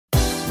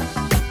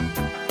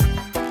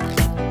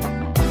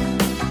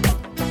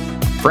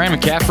Fran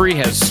McCaffrey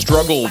has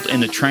struggled in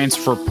the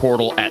transfer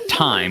portal at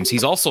times.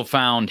 He's also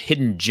found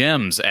hidden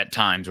gems at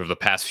times over the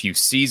past few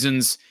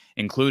seasons,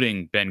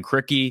 including Ben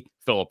Krikke,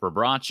 Philip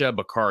Rebraca,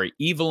 Bakari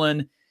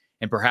Evelyn,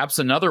 and perhaps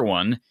another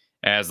one,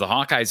 as the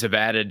Hawkeyes have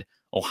added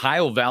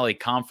Ohio Valley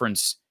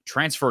Conference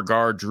transfer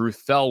guard Drew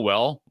Thelwell.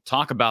 We'll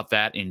talk about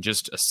that in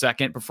just a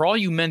second. But for all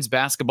you men's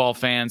basketball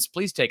fans,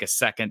 please take a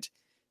second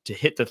to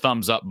hit the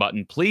thumbs up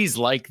button. Please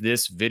like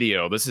this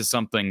video. This is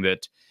something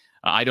that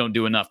I don't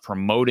do enough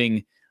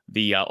promoting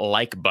the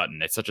like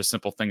button. It's such a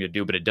simple thing to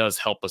do, but it does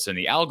help us in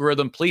the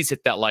algorithm. Please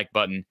hit that like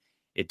button.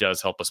 It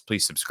does help us.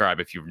 Please subscribe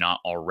if you've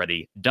not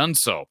already done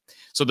so.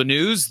 So the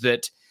news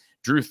that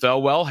Drew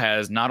Thelwell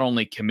has not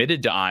only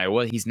committed to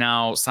Iowa, he's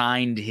now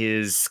signed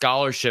his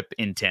scholarship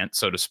intent,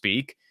 so to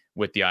speak,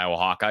 with the Iowa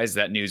Hawkeyes.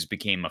 That news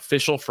became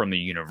official from the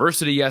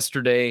university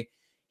yesterday.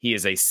 He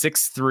is a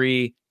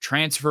 6'3"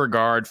 transfer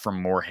guard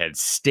from Morehead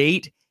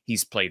State.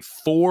 He's played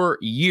 4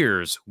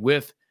 years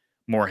with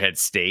Morehead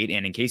State.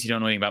 And in case you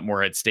don't know anything about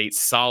Morehead State,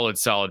 solid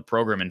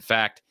program. In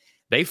fact,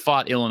 they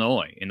fought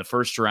Illinois in the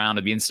first round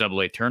of the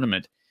NCAA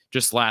tournament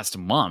just last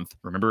month.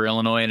 Remember,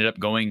 Illinois ended up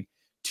going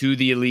to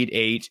the Elite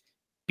Eight,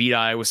 beat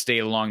Iowa State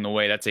along the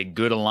way. That's a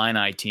good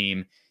Illini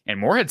team. And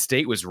Morehead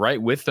State was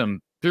right with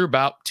them through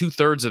about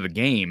 2/3 of the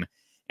game.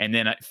 And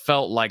then it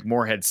felt like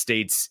Morehead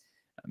State's,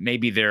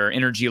 maybe their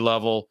energy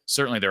level,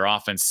 certainly their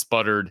offense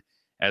sputtered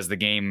as the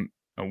game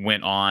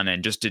went on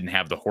and just didn't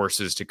have the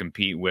horses to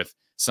compete with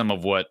some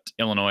of what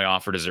Illinois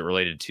offered as it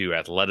related to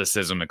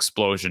athleticism,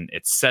 explosion,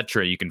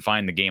 etc. You can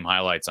find the game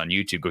highlights on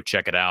YouTube. Go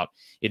check it out.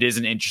 It is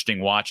an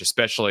interesting watch,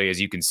 especially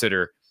as you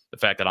consider the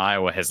fact that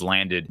Iowa has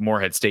landed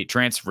Morehead State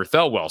transfer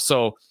Thelwell.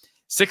 So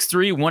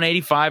 6'3",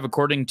 185,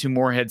 according to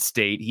Morehead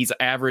State. He's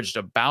averaged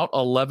about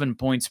 11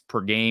 points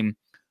per game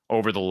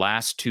over the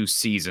last 2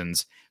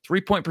 seasons.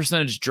 3-point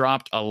percentage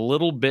dropped a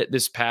little bit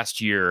this past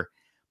year,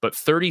 but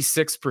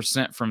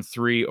 36% from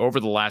 3 over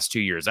the last 2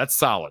 years. That's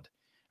solid.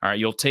 All right,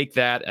 you'll take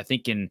that. I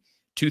think in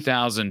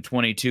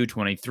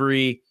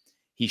 2022-23,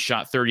 he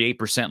shot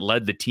 38%,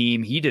 led the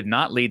team. He did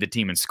not lead the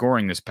team in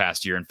scoring this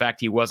past year. In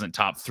fact, he wasn't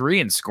top 3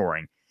 in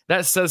scoring.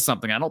 That says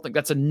something. I don't think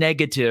that's a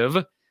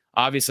negative.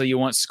 Obviously, you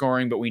want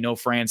scoring, but we know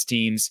France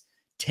teams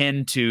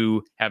tend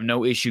to have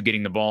no issue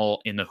getting the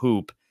ball in the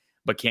hoop.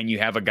 But can you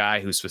have a guy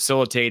who's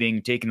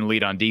facilitating, taking the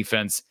lead on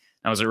defense?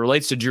 Now, as it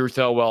relates to Drew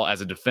Thelwell as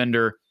a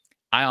defender,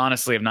 I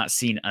honestly have not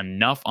seen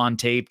enough on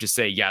tape to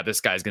say, yeah, this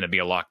guy's going to be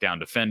a lockdown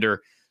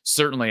defender.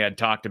 Certainly, I'd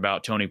talked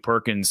about Tony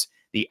Perkins,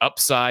 the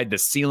upside, the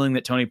ceiling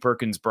that Tony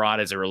Perkins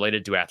brought as it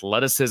related to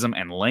athleticism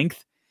and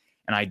length.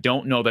 And I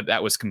don't know that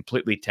that was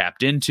completely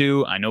tapped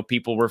into. I know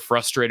people were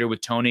frustrated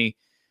with Tony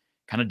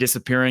kind of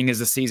disappearing as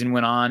the season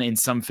went on in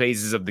some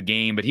phases of the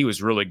game, but he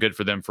was really good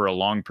for them for a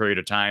long period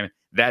of time.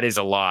 That is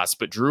a loss.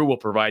 But Drew will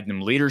provide them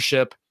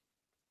leadership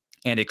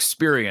and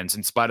experience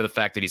in spite of the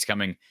fact that he's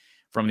coming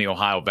from the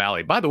Ohio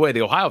Valley. By the way,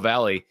 the Ohio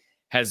Valley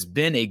has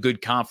been a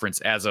good conference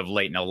as of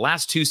late. Now, the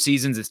last 2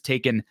 seasons, it's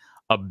taken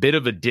a bit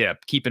of a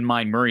dip. Keep in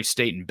mind, Murray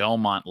State and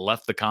Belmont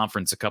left the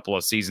conference a couple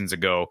of seasons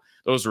ago.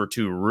 Those were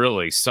 2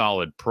 really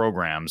solid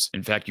programs.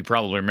 In fact, you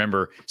probably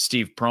remember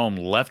Steve Prohm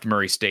left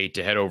Murray State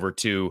to head over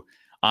to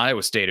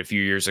Iowa State a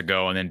few years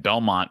ago, and then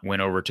Belmont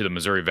went over to the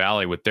Missouri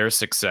Valley with their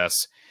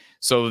success.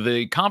 So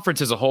the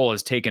conference as a whole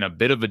has taken a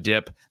bit of a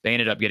dip. They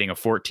ended up getting a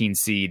 14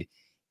 seed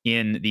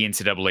in the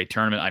NCAA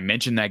tournament. I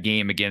mentioned that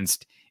game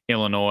against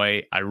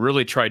Illinois. I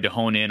really tried to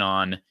hone in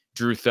on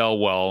Drew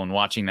Thelwell and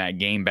watching that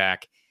game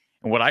back.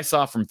 And what I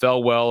saw from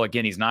Thelwell,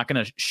 again, he's not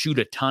going to shoot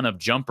a ton of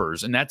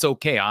jumpers, and that's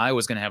okay.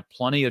 Iowa's going to have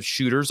plenty of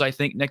shooters, I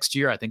think, next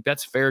year. I think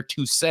that's fair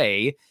to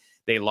say.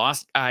 They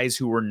lost guys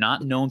who were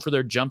not known for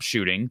their jump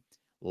shooting,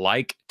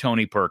 like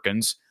Tony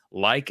Perkins,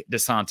 like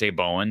Desante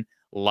Bowen,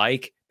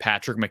 like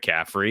Patrick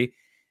McCaffrey.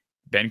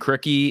 Ben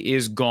Krikke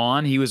is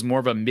gone. He was more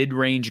of a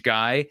mid-range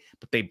guy,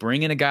 but they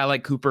bring in a guy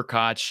like Cooper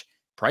Koch.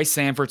 Price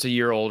Sanfort's a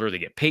year older. They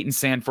get Peyton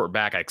Sanfort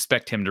back. I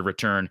expect him to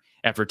return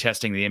after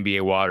testing the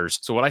NBA waters.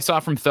 So what I saw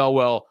from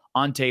Thelwell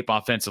on tape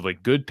offensively,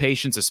 good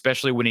patience,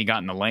 especially when he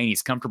got in the lane.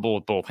 He's comfortable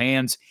with both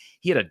hands.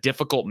 He had a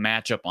difficult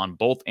matchup on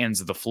both ends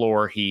of the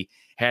floor. He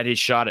had his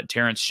shot at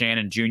Terrence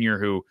Shannon Jr.,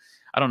 who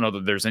I don't know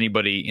that there's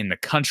anybody in the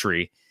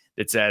country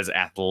that's as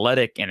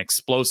athletic and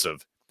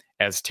explosive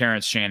as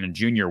Terrence Shannon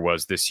Jr.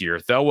 was this year.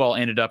 Thelwell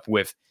ended up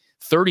with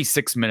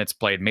 36 minutes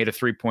played, made a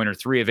 3-pointer,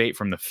 3 of 8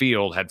 from the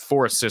field, had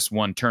 4 assists,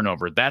 1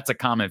 turnover. That's a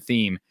common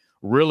theme.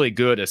 Really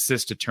good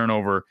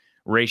assist-to-turnover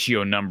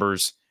ratio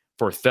numbers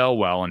for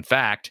Thelwell. In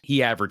fact,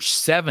 he averaged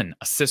 7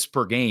 assists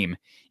per game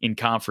in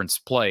conference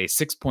play,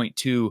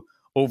 6.2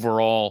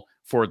 overall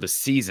for the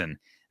season.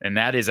 And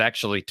that is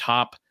actually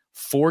top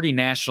 40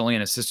 nationally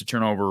in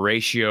assist-to-turnover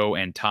ratio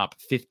and top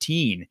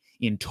 15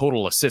 in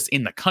total assists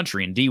in the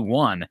country. In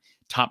D1,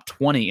 top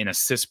 20 in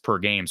assists per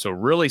game. So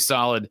really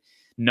solid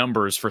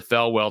numbers for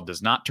Thelwell.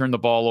 Does not turn the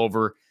ball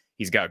over.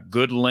 He's got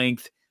good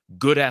length,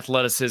 good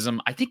athleticism.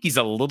 I think he's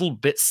a little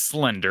bit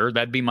slender.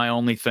 That'd be my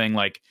only thing.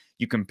 Like,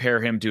 you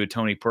compare him to a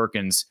Tony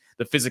Perkins.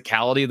 The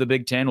physicality of the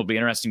Big Ten will be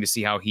interesting to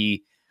see how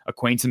he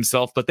acquaints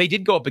himself, but they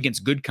did go up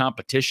against good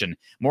competition.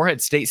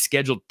 Morehead State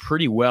scheduled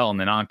pretty well in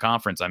the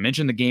non-conference. I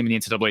mentioned the game in the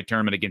NCAA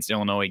tournament against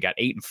Illinois. He got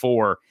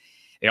 8-4.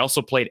 They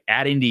also played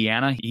at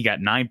Indiana. He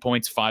got 9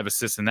 points, 5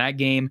 assists in that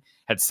game,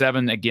 had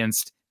 7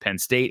 against Penn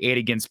State, 8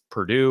 against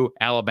Purdue,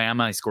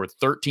 Alabama. He scored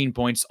 13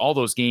 points. All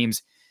those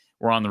games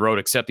were on the road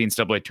except the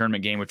NCAA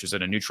tournament game, which was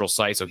at a neutral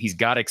site. So he's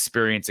got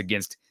experience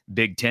against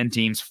Big Ten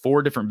teams,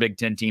 4 different Big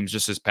Ten teams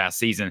just this past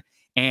season,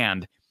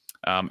 and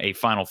a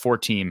Final Four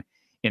team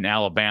in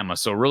Alabama.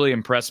 So really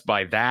impressed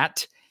by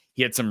that.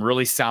 He had some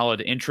really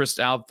solid interest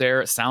out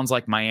there. It sounds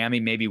like Miami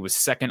maybe was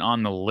second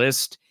on the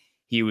list.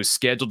 He was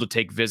scheduled to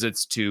take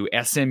visits to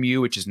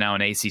SMU, which is now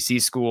an ACC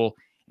school,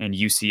 and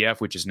UCF,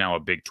 which is now a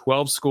Big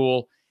 12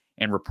 school,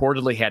 and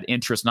reportedly had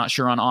interest, not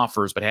sure on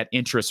offers, but had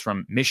interest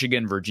from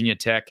Michigan, Virginia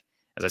Tech,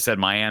 as I said,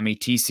 Miami,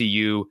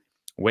 TCU,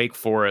 Wake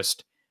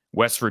Forest,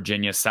 West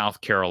Virginia,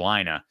 South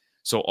Carolina.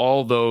 So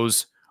all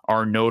those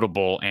are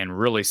notable and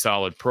really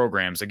solid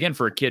programs. Again,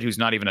 for a kid who's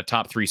not even a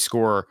top 3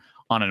 scorer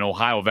on an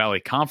Ohio Valley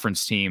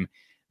Conference team,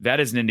 that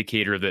is an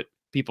indicator that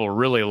people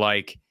really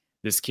like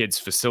this kid's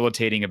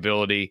facilitating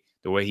ability,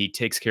 the way he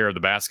takes care of the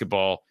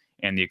basketball,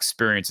 and the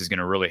experience is going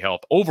to really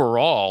help.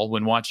 Overall,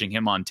 when watching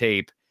him on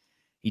tape,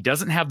 he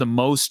doesn't have the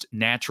most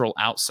natural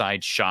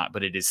outside shot,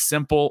 but it is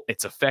simple,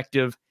 it's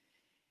effective,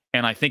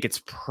 and I think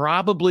it's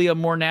probably a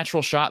more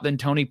natural shot than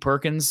Tony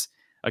Perkins.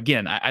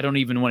 Again, I don't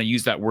even want to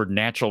use that word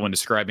natural when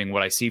describing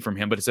what I see from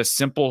him, but it's a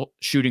simple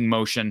shooting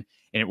motion,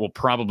 and it will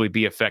probably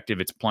be effective.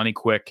 It's plenty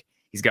quick.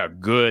 He's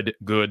got good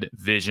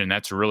vision.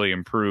 That's really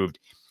improved.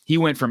 He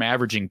went from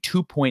averaging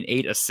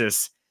 2.8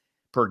 assists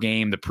per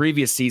game the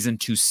previous season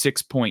to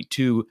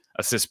 6.2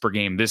 assists per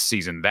game this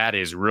season. That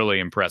is really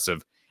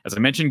impressive. As I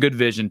mentioned, good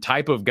vision,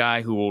 type of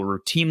guy who will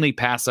routinely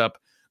pass up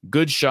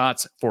good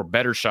shots for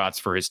better shots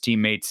for his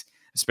teammates,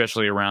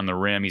 especially around the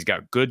rim. He's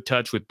got good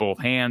touch with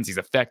both hands. He's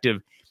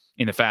effective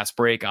in the fast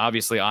break.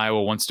 Obviously,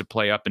 Iowa wants to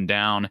play up and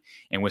down,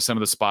 and with some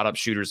of the spot-up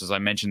shooters, as I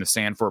mentioned, the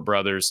Sanford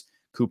brothers,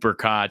 Cooper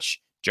Koch,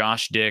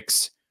 Josh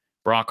Dix,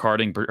 Brock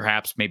Harding,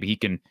 perhaps maybe he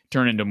can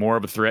turn into more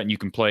of a threat, and you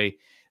can play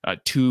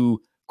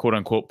 2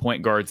 quote-unquote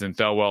point guards in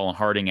Thelwell and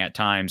Harding at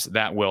times.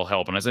 That will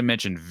help. And as I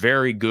mentioned,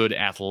 very good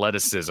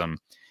athleticism.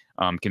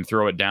 Can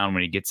throw it down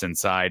when he gets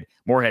inside.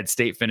 Morehead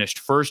State finished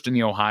first in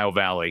the Ohio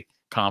Valley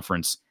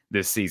Conference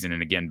this season,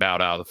 and again,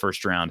 bowed out of the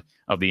first round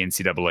of the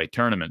NCAA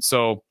tournament.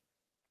 So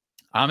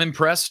I'm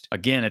impressed.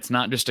 Again, it's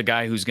not just a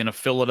guy who's going to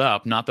fill it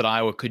up. Not that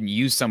Iowa couldn't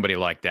use somebody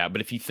like that,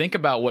 but if you think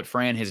about what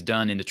Fran has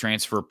done in the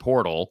transfer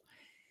portal,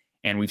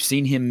 and we've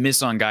seen him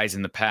miss on guys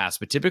in the past,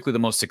 but typically the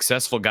most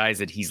successful guys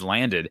that he's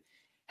landed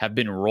have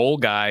been role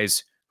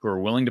guys who are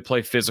willing to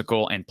play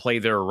physical and play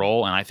their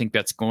role, and I think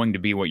that's going to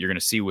be what you're going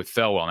to see with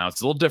Thelwell. Now,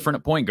 it's a little different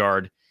at point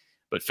guard,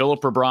 but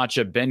Philip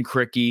Rebraca, Ben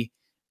Krikke,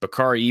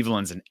 Bakari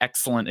Evelyn's an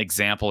excellent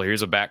example.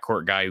 Here's a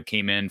backcourt guy who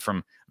came in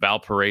from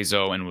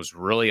Valparaiso and was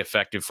really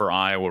effective for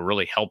Iowa,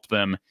 really helped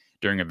them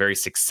during a very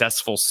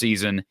successful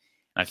season.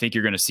 I think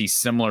you're going to see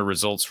similar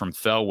results from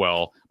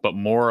Thelwell, but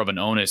more of an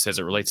onus as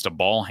it relates to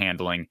ball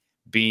handling,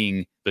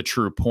 being the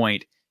true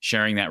point,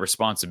 sharing that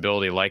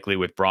responsibility likely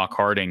with Brock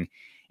Harding.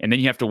 And then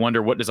you have to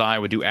wonder, what does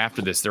Iowa do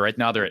after this? Right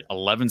now they're at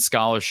 11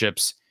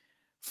 scholarships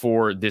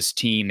for this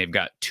team. They've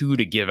got 2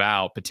 to give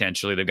out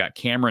potentially. They've got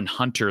Cameron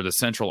Hunter, the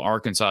Central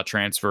Arkansas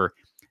transfer,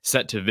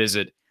 set to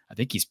visit. I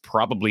think he's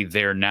probably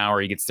there now,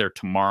 or he gets there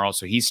tomorrow,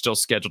 so he's still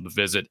scheduled to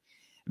visit.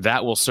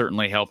 That will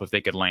certainly help if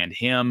they could land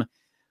him.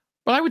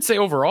 But I would say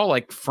overall,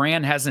 like,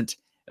 Fran hasn't,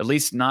 at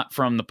least not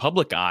from the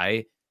public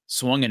eye,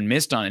 swung and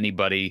missed on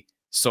anybody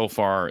so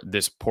far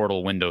this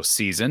portal window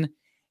season.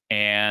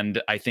 And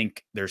I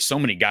think there's so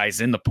many guys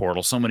in the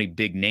portal, so many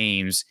big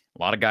names,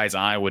 a lot of guys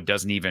Iowa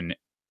doesn't even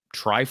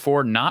try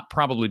for, not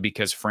probably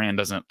because Fran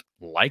doesn't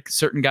like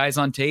certain guys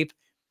on tape,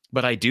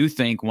 but I do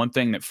think one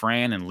thing that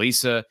Fran and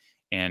Lisa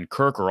and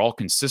Kirk are all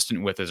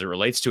consistent with as it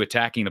relates to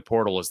attacking the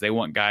portal is they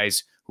want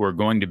guys who are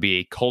going to be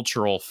a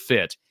cultural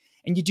fit.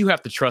 And you do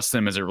have to trust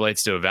them as it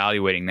relates to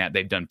evaluating that.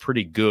 They've done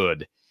pretty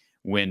good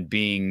when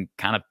being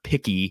kind of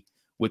picky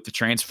with the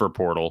transfer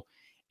portal.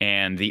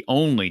 And the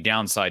only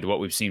downside to what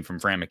we've seen from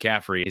Fran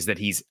McCaffery is that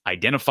he's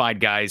identified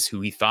guys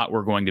who he thought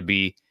were going to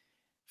be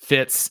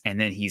fits, and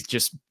then he's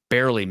just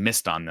barely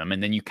missed on them.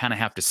 And then you kind of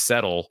have to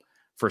settle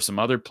for some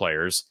other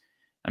players.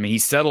 I mean, he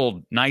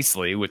settled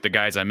nicely with the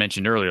guys I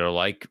mentioned earlier,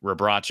 like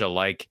Rebraca,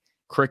 like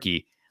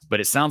Krikke, but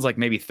it sounds like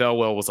maybe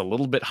Thelwell was a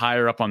little bit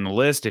higher up on the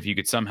list. If you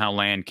could somehow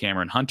land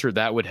Cameron Hunter,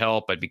 that would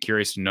help. I'd be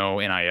curious to know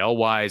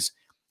NIL-wise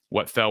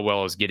what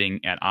Thelwell is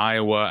getting at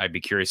Iowa. I'd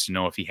be curious to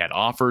know if he had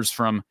offers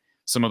from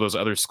some of those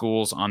other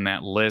schools on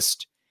that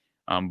list.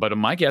 But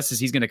my guess is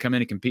he's going to come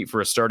in and compete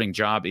for a starting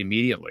job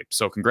immediately.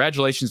 So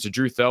congratulations to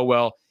Drew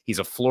Thelwell. He's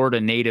a Florida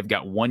native,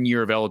 got 1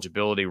 year of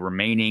eligibility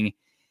remaining,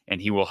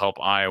 and he will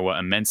help Iowa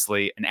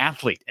immensely. An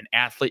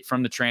athlete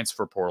from the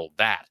transfer portal.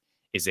 That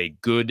is a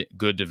good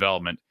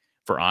development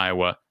for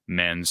Iowa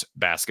men's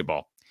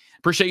basketball.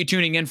 Appreciate you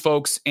tuning in,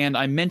 folks. And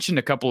I mentioned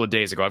a couple of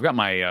days ago, I've got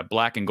my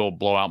black and gold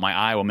blowout, my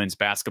Iowa men's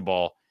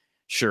basketball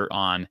shirt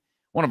on.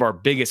 one of our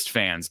biggest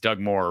fans, Doug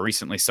Moore,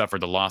 recently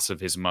suffered the loss of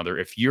his mother.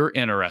 If you're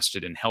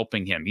interested in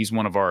helping him, he's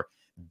one of our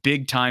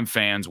big-time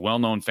fans,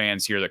 well-known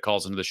fans here that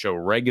calls into the show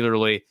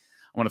regularly.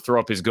 I want to throw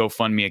up his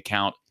GoFundMe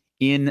account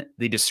in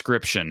the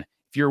description.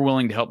 If you're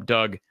willing to help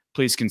Doug,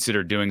 please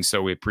consider doing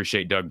so. We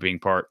appreciate Doug being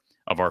part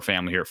of our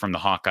family here from the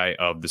Hawkeye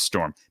of the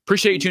Storm.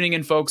 Appreciate you tuning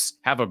in, folks.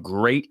 Have a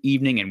great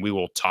evening, and we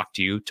will talk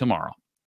to you tomorrow.